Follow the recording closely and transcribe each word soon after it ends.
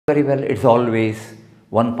Very well, it's always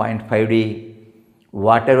 1.5D.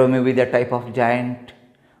 Whatever may be the type of joint,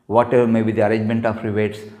 whatever may be the arrangement of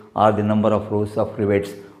rivets or the number of rows of rivets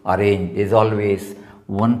arranged is always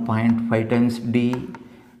 1.5 times D,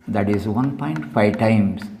 that is 1.5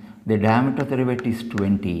 times the diameter of the rivet is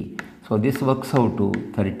 20. So this works out to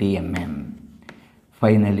 30 mm.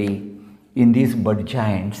 Finally, in these butt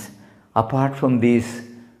joints, apart from these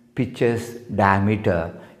pitches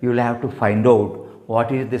diameter, you will have to find out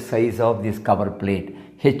what is the size of this cover plate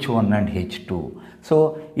H1 and H2. So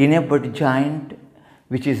in a butt joint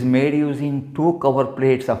which is made using two cover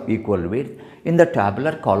plates of equal width, in the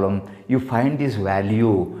tabular column you find this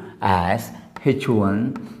value as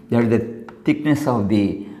H1, that is the thickness of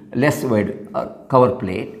the less wide cover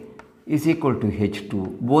plate, is equal to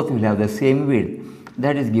H2. Both will have the same width,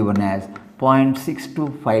 that is given as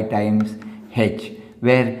 0.625 times H,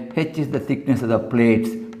 where H is the thickness of the plates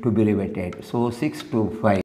to be riveted. So 625